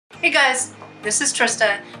Hey guys, this is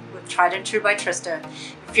Trista with Tried and True by Trista.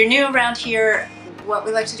 If you're new around here, what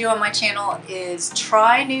we like to do on my channel is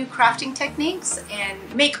try new crafting techniques and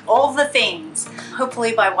make all the things.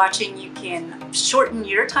 Hopefully by watching you can shorten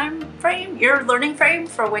your time frame, your learning frame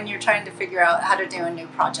for when you're trying to figure out how to do a new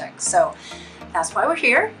project. So that's why we're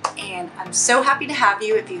here, and I'm so happy to have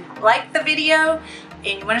you. If you like the video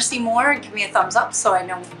and you want to see more, give me a thumbs up so I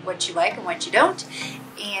know what you like and what you don't.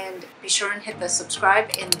 And be sure and hit the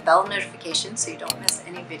subscribe and the bell notification so you don't miss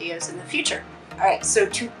any videos in the future. All right, so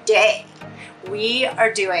today we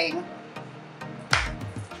are doing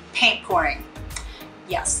paint pouring.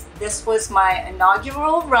 Yes, this was my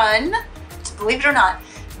inaugural run. Believe it or not,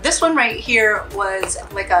 this one right here was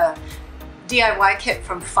like a DIY kit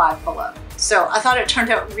from Five Below. So I thought it turned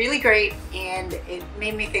out really great, and it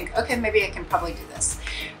made me think, okay, maybe I can probably do this.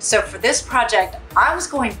 So for this project, I was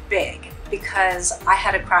going big because I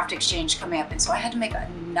had a craft exchange coming up, and so I had to make a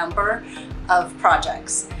number of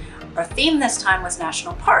projects. Our theme this time was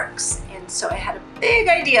national parks, and so I had a big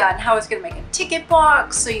idea on how I was going to make a ticket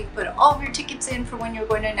box so you put all of your tickets in for when you're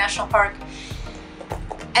going to a national park.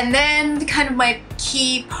 And then kind of my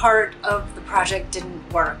key part of the project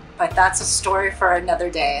didn't work, but that's a story for another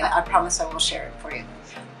day. I promise I will share it for you.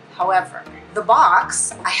 However, the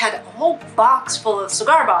box, I had a whole box full of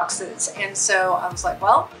cigar boxes, and so I was like,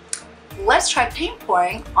 well, let's try paint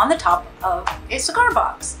pouring on the top of a cigar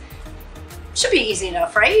box. Should be easy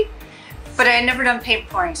enough, right? But I had never done paint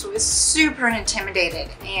pouring, so it was super intimidated,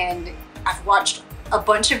 and I've watched a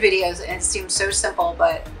bunch of videos and it seemed so simple,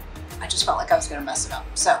 but I just felt like I was gonna mess it up.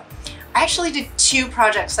 So I actually did two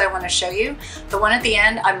projects that I wanna show you. The one at the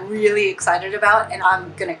end I'm really excited about, and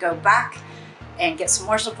I'm gonna go back and get some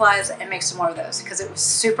more supplies and make some more of those because it was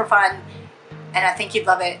super fun, and I think you'd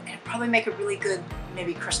love it, and it'd probably make a really good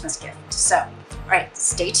maybe Christmas gift. So, all right,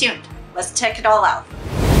 stay tuned. Let's check it all out.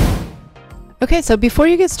 Okay, so before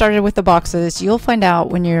you get started with the boxes, you'll find out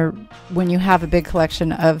when you have a big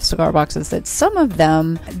collection of cigar boxes that some of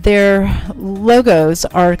them, their logos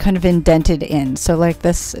are kind of indented in. So like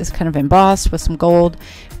this is kind of embossed with some gold.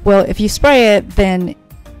 Well, if you spray it then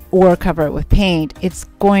or cover it with paint, it's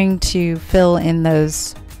going to fill in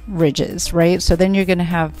those ridges, right? So then you're going to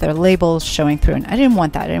have their labels showing through, and I didn't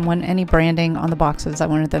want that. I didn't want any branding on the boxes. I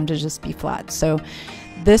wanted them to just be flat. So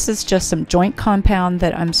this is just some joint compound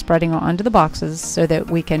that I'm spreading onto the boxes so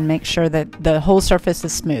that we can make sure that the whole surface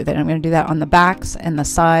is smooth. And I'm going to do that on the backs and the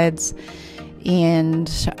sides and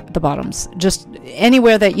the bottoms. Just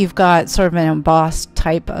anywhere that you've got sort of an embossed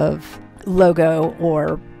type of logo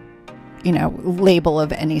or, you know, label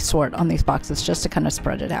of any sort on these boxes, just to kind of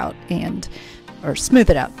spread it out or smooth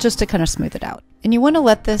it out, just to kind of smooth it out. And you want to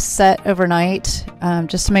let this set overnight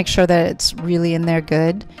just to make sure that it's really in there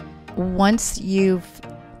good. Once you've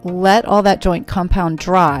let all that joint compound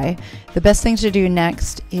dry, the best thing to do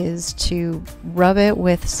next is to rub it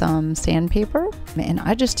with some sandpaper. And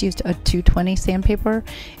I just used a 220 sandpaper,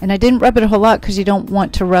 and I didn't rub it a whole lot because you don't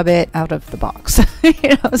want to rub it out of the box.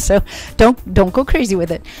 You know, so don't go crazy with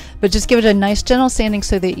it, but just give it a nice gentle sanding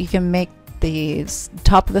so that you can make the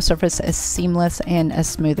top of the surface as seamless and as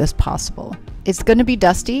smooth as possible. It's going to be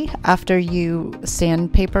dusty after you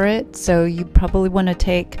sandpaper it, so you probably want to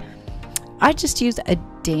take, I just used a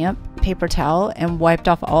damp paper towel and wiped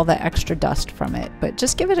off all the extra dust from it, but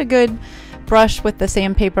just give it a good brush with the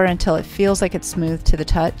sandpaper until it feels like it's smooth to the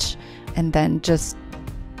touch, and then just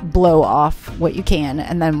blow off what you can,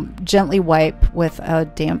 and then gently wipe with a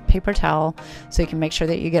damp paper towel so you can make sure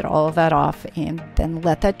that you get all of that off, and then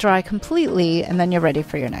let that dry completely, and then you're ready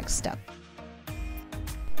for your next step.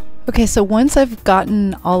 Okay, so once I've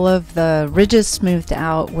gotten all of the ridges smoothed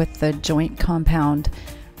out with the joint compound,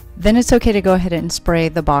 then it's okay to go ahead and spray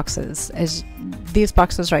the boxes. As these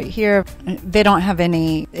boxes right here, they don't have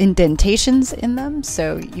any indentations in them,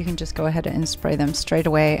 so you can just go ahead and spray them straight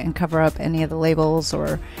away and cover up any of the labels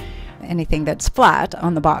or anything that's flat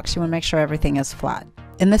on the box. You want to make sure everything is flat.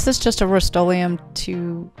 And this is just a Rust-Oleum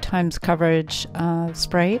 2x coverage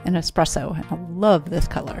spray in espresso. And I love this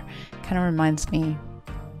color. It kind of reminds me,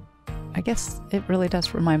 I guess it really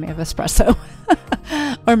does remind me of espresso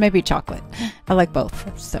or maybe chocolate. I like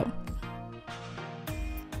both. So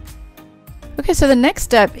okay, so the next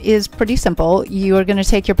step is pretty simple. You are going to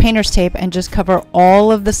take your painter's tape and just cover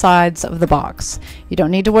all of the sides of the box. You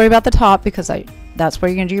don't need to worry about the top because that's where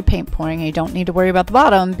you're going to do your paint pouring. And you don't need to worry about the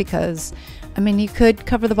bottom because, I mean, you could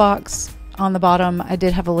cover the box on the bottom. I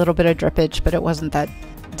did have a little bit of drippage, but it wasn't that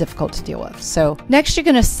difficult to deal with. So next you're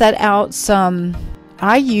going to set out some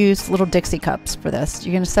I use little Dixie cups for this.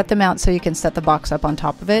 You're going to set them out so you can set the box up on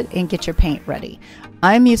top of it and get your paint ready.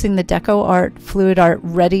 I'm using the Deco Art Fluid Art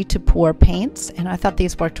ready to pour paints, and I thought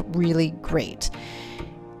these worked really great.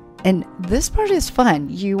 And this part is fun.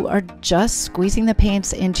 You are just squeezing the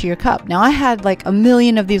paints into your cup. Now I had like a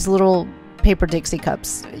million of these little paper Dixie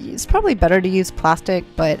cups. It's probably better to use plastic,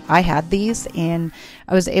 but I had these and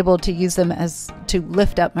I was able to use them as to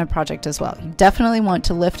lift up my project as well. You definitely want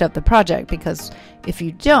to lift up the project, because if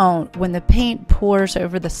you don't, when the paint pours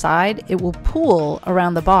over the side, it will pool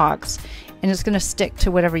around the box and it's going to stick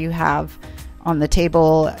to whatever you have on the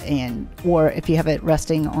table, and or if you have it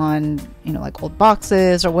resting on, you know, like old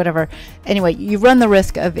boxes or whatever. Anyway, you run the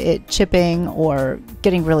risk of it chipping or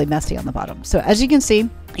getting really messy on the bottom. So as you can see,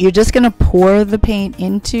 you're just going to pour the paint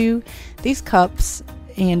into these cups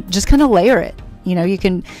and just kind of layer it. You know, you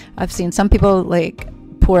can, I've seen some people like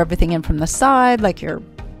pour everything in from the side like you're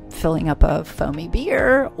filling up a foamy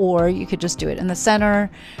beer, or you could just do it in the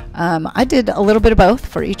center. I did a little bit of both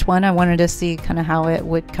for each one. I wanted to see kind of how it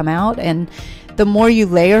would come out, and the more you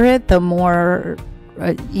layer it, the more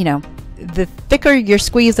you know, the thicker your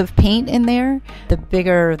squeeze of paint in there, the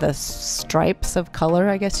bigger the stripes of color,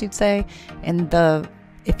 I guess you'd say, and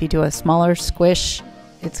if you do a smaller squish,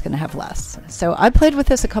 it's going to have less. So I played with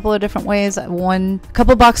this a couple of different ways. A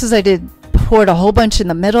couple boxes I poured a whole bunch in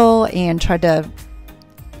the middle and tried to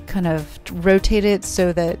kind of rotate it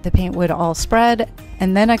so that the paint would all spread.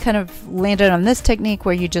 And then I kind of landed on this technique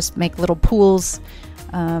where you just make little pools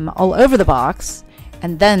all over the box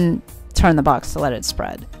and then turn the box to let it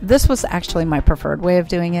spread. This was actually my preferred way of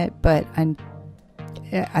doing it, but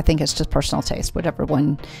I think it's just personal taste, whatever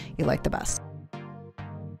one you like the best.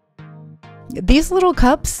 These little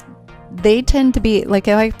cups, they tend to be like,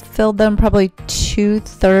 I filled them probably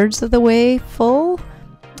 2/3 of the way full,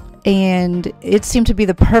 and it seemed to be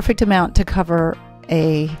the perfect amount to cover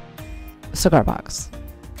a cigar box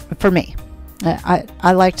for me.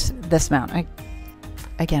 I liked this amount.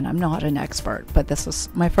 Again, I'm not an expert, but this was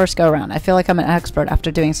my first go around. I feel like I'm an expert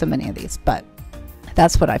after doing so many of these, but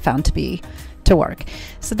that's what I found to work.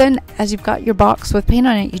 So then as you've got your box with paint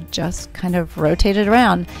on it, you just kind of rotate it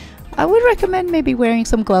around. I would recommend maybe wearing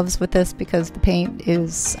some gloves with this, because the paint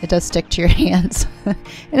it does stick to your hands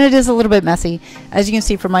and it is a little bit messy. As you can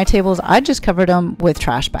see from my tables, I just covered them with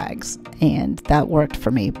trash bags and that worked for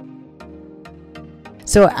me.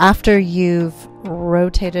 So after you've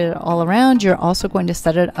rotated it all around, you're also going to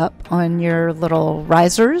set it up on your little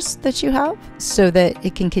risers that you have so that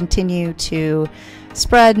it can continue to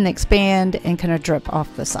spread and expand and kind of drip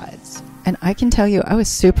off the sides. And I can tell you, I was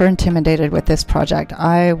super intimidated with this project.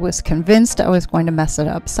 I was convinced I was going to mess it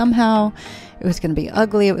up somehow. It was going to be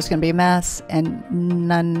ugly, it was going to be a mess, and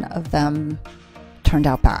none of them turned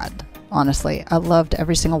out bad. Honestly, I loved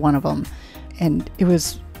every single one of them, and it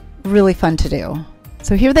was really fun to do.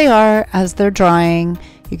 So here they are as they're drying.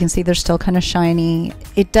 You can see they're still kind of shiny.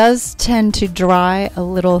 It does tend to dry a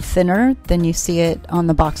little thinner than you see it on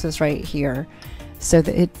the boxes right here, so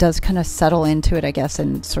that it does kind of settle into it, I guess,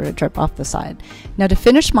 and sort of drip off the side. Now to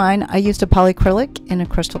finish mine, I used a polycrylic in a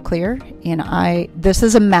crystal clear, and this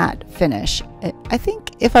is a matte finish. I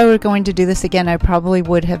think if I were going to do this again, I probably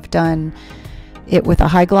would have done it with a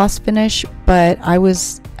high gloss finish, but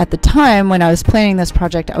at the time when I was planning this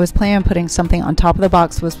project, I was planning on putting something on top of the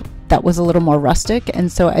box that was a little more rustic,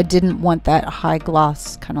 and so I didn't want that high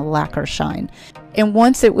gloss kind of lacquer shine. And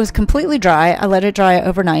once it was completely dry, I let it dry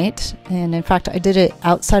overnight, and in fact I did it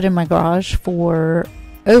outside in my garage for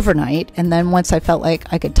overnight, and then once I felt like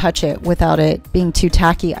I could touch it without it being too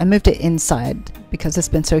tacky, I moved it inside because it's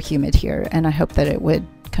been so humid here, and I hope that it would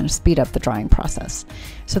kind of speed up the drying process.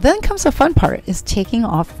 So then comes the fun part, is taking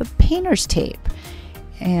off the painter's tape.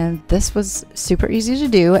 And this was super easy to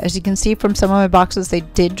do. As you can see from some of my boxes, they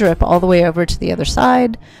did drip all the way over to the other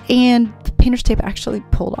side, and the painter's tape actually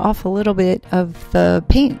pulled off a little bit of the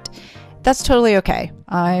paint. That's totally okay.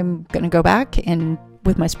 I'm gonna go back and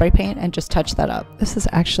with my spray paint and just touch that up. This is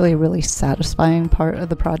actually a really satisfying part of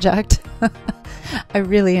the project. I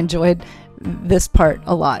really enjoyed this part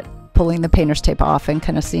a lot, pulling the painter's tape off and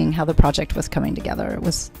kind of seeing how the project was coming together.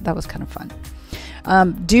 That was kind of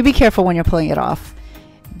fun. Do be careful when you're pulling it off,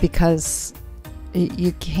 because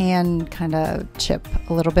you can kind of chip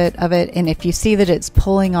a little bit of it, and if you see that it's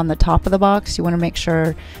pulling on the top of the box, you want to make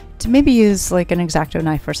sure to maybe use like an X-Acto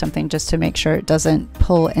knife or something just to make sure it doesn't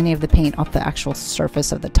pull any of the paint off the actual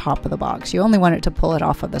surface of the top of the box. You only want it to pull it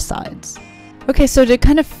off of the sides. Okay, so to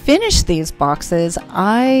kind of finish these boxes,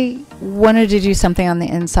 I wanted to do something on the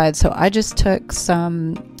inside, so I just took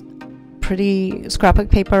some pretty scrapbook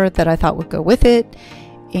paper that I thought would go with it,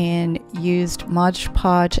 and used Mod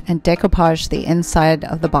Podge and Deco Podge the inside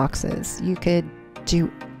of the boxes. You could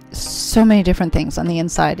do so many different things on the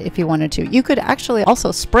inside if you wanted to. You could actually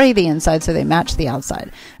also spray the inside so they match the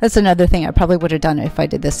outside. That's another thing I probably would have done if I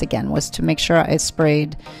did this again, was to make sure I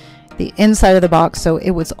sprayed the inside of the box so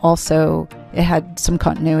it was also, it had some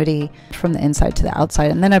continuity from the inside to the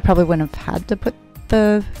outside. And then I probably wouldn't have had to put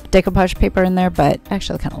the decoupage paper in there, but I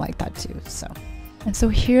actually kind of like that too. And so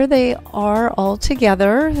here they are all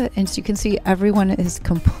together, and so you can see everyone is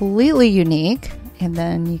completely unique. And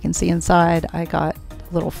then you can see inside I got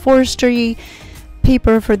a little forestry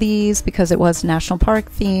paper for these because it was national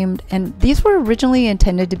park themed, and these were originally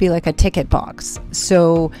intended to be like a ticket box,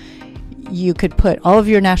 so you could put all of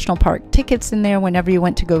your national park tickets in there. Whenever you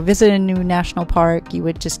went to go visit a new national park, you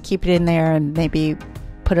would just keep it in there and maybe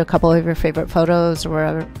put a couple of your favorite photos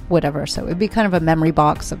or whatever. So it'd be kind of a memory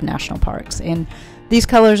box of national parks. And these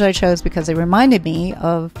colors I chose because they reminded me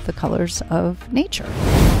of the colors of nature.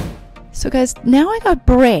 So guys, now I got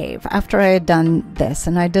brave after I had done this,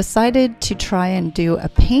 and I decided to try and do a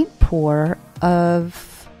paint pour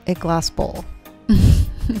of a glass bowl.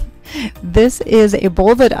 This is a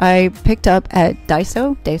bowl that I picked up at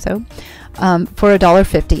Deco for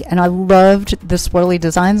 $1.50, and I loved the swirly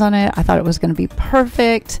designs on it. I thought it was going to be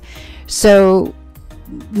perfect. So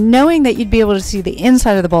knowing that you'd be able to see the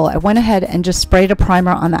inside of the bowl, I went ahead and just sprayed a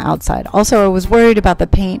primer on the outside. Also, I was worried about the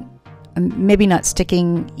paint maybe not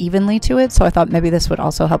sticking evenly to it, so I thought maybe this would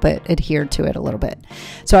also help it adhere to it a little bit.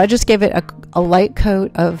 So I just gave it a light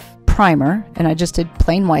coat of primer, and I just did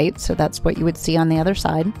plain white, so that's what you would see on the other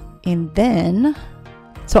side. And then,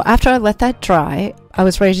 so after I let that dry, I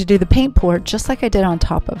was ready to do the paint pour just like I did on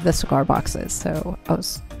top of the cigar boxes. So I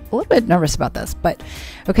was a little bit nervous about this, but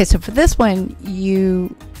okay, so for this one,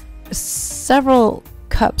 several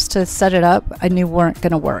cups to set it up I knew weren't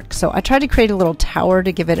going to work. So I tried to create a little tower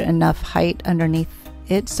to give it enough height underneath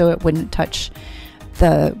it so it wouldn't touch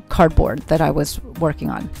the cardboard that I was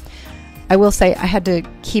working on. I will say I had to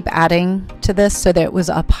keep adding to this so that it was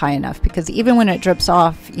up high enough, because even when it drips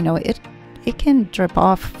off, you know, it can drip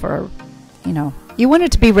off for, you know, you want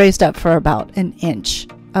it to be raised up for about an inch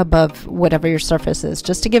above whatever your surface is,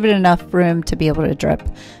 just to give it enough room to be able to drip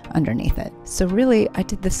underneath it. So really, I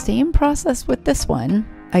did the same process with this one.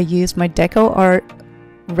 I used my Deco Art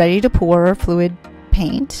ready to pour fluid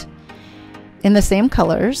paint in the same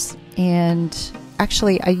colors, and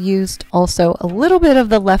actually I used also a little bit of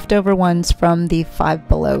the leftover ones from the Five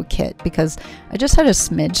Below kit, because I just had a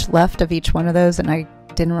smidge left of each one of those, and I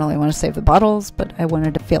didn't really want to save the bottles, but I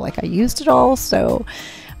wanted to feel like I used it all, so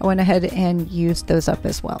I went ahead and used those up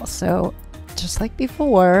as well. So just like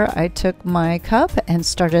before, I took my cup and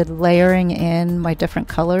started layering in my different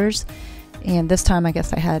colors, and this time I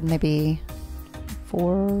guess I had maybe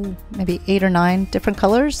 8 or 9 different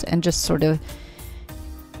colors, and just sort of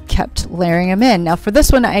kept layering them in. Now for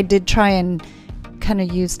this one, I did try and kind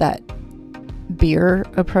of use that beer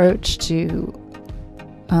approach to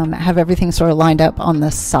have everything sort of lined up on the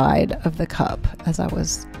side of the cup as I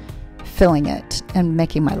was filling it and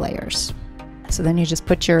making my layers. So then you just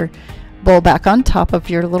put your bowl back on top of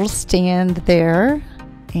your little stand there,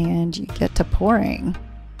 and you get to pouring.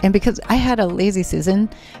 And because I had a lazy Susan,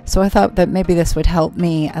 so I thought that maybe this would help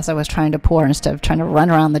me as I was trying to pour instead of trying to run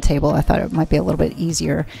around the table. I thought it might be a little bit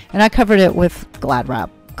easier. And I covered it with Glad wrap,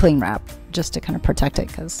 cling wrap, just to kind of protect it,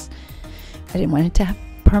 because I didn't want it to have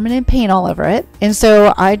permanent paint all over it. And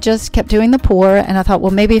so I just kept doing the pour, and I thought,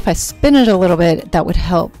 well, maybe if I spin it a little bit, that would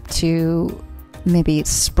help to maybe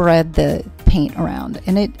spread the paint around.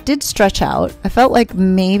 And it did stretch out. I felt like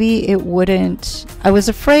maybe it wouldn't. I was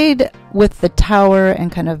afraid with the tower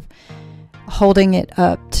and kind of holding it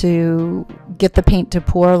up to get the paint to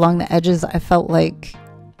pour along the edges. I felt like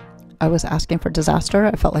I was asking for disaster.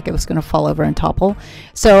 I felt like it was going to fall over and topple.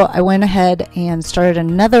 So I went ahead and started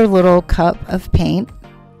another little cup of paint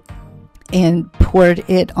and poured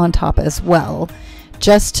it on top as well,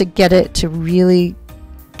 just to get it to really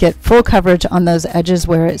get full coverage on those edges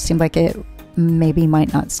where it seemed like it maybe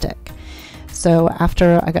might not stick. So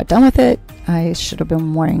after I got done with it, I should have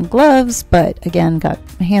been wearing gloves, but again, got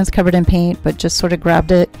my hands covered in paint, but just sort of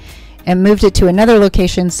grabbed it and moved it to another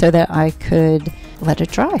location so that I could let it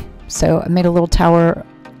dry. So I made a little tower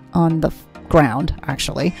on the ground,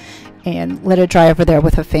 actually, and let it dry over there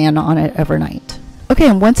with a fan on it overnight. Okay,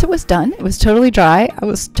 and once it was done, it was totally dry. I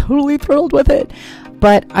was totally thrilled with it,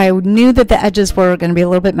 but I knew that the edges were going to be a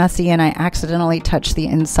little bit messy, and I accidentally touched the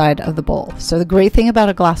inside of the bowl. So the great thing about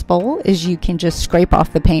a glass bowl is you can just scrape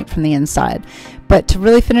off the paint from the inside. But to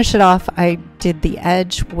really finish it off, I did the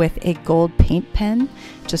edge with a gold paint pen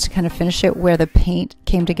just to kind of finish it where the paint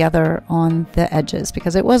came together on the edges,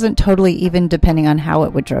 because it wasn't totally even depending on how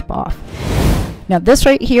it would drip off. Now this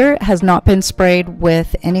right here has not been sprayed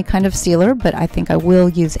with any kind of sealer, but I think I will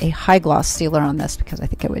use a high gloss sealer on this because I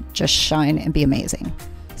think it would just shine and be amazing.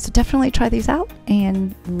 So definitely try these out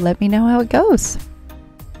and let me know how it goes.